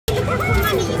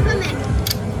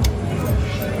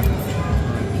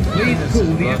call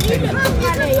the attendant.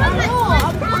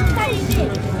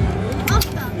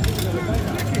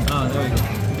 Oh, there we go.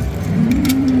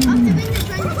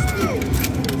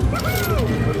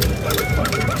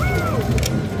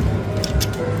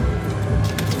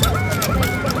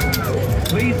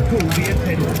 Please call the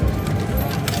attendant.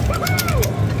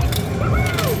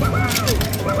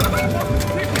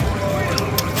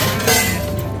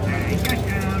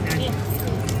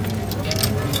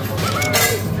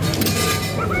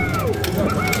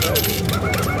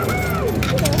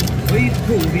 Please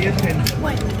call the attendant.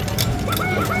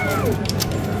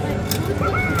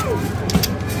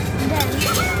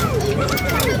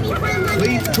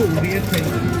 Please call the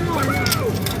attendant.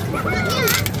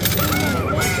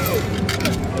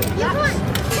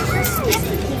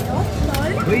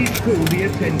 Please call the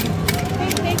attendant. Please call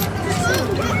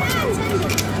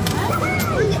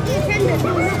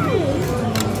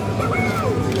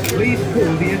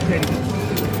the attendant.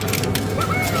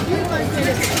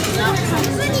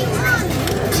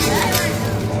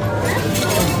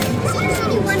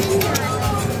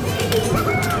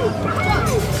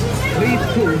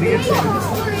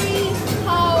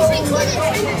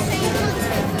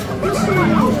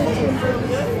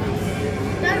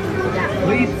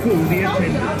 Please call the attendant. Please call the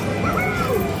attendant.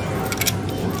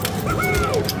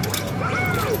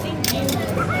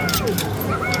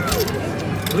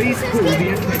 Please call the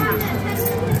attendant.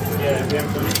 Yeah, we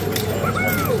haven't done it.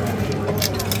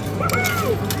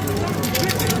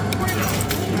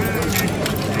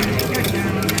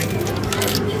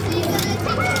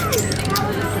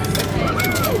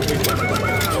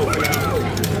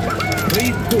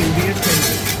 Please call the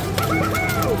attendant.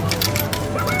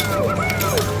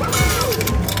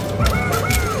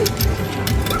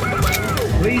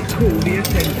 Please call the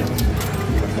attendant.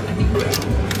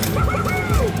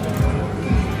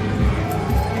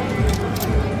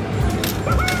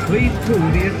 Please call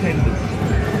the attendant.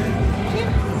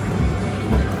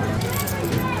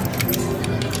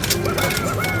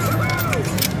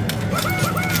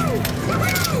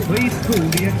 Please call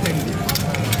the attendant.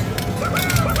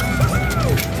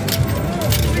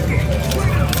 Please call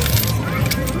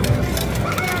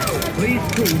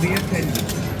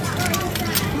the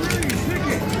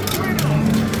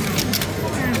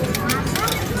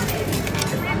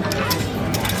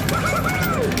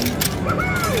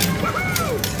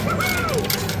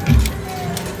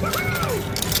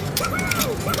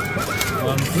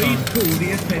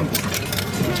attendant. Please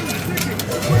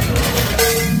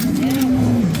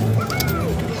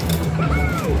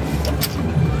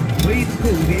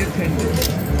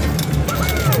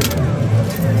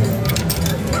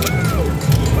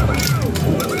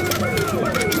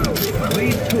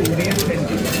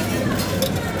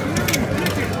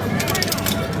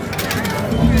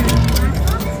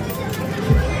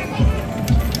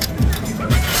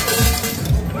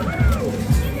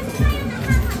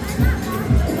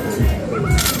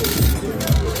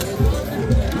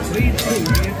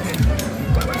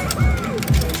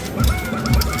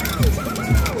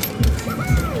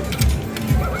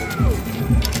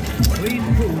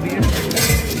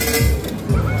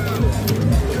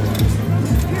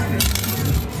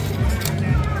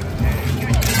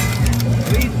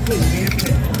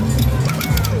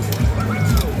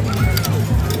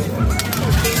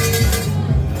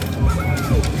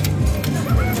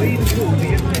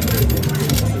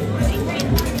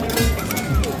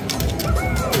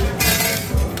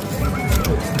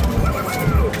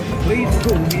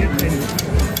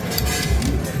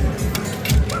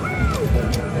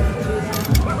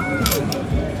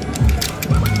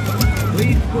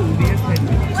call the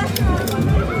attendant.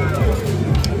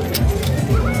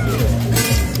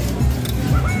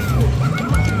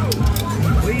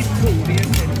 Please call the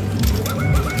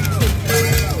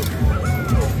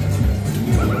attendant.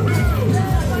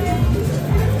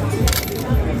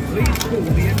 Please call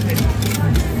the attendant.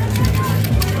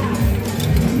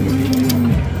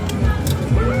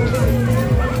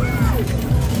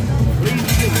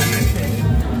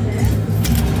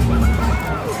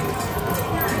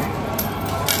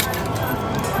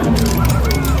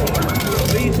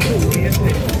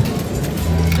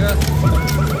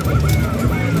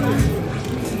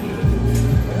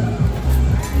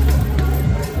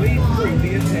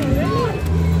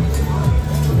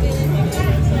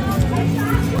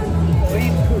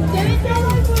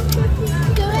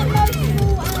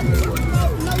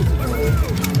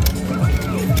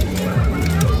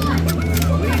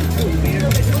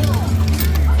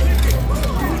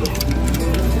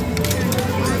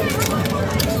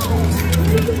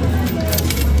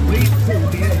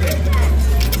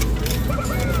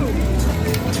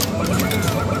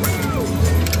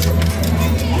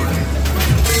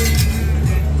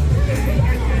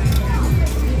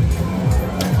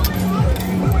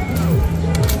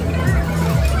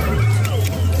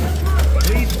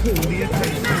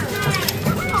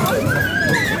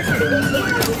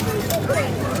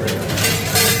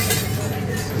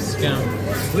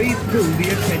 Please call the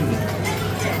attendant.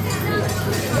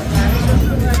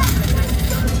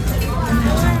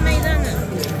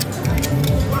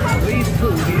 Please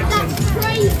call the attendant. That's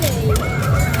crazy.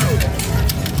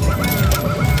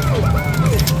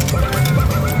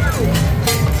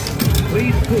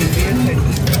 Please call the attendant.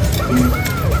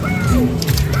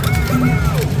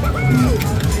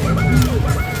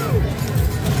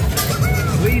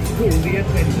 Please call the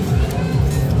attendant.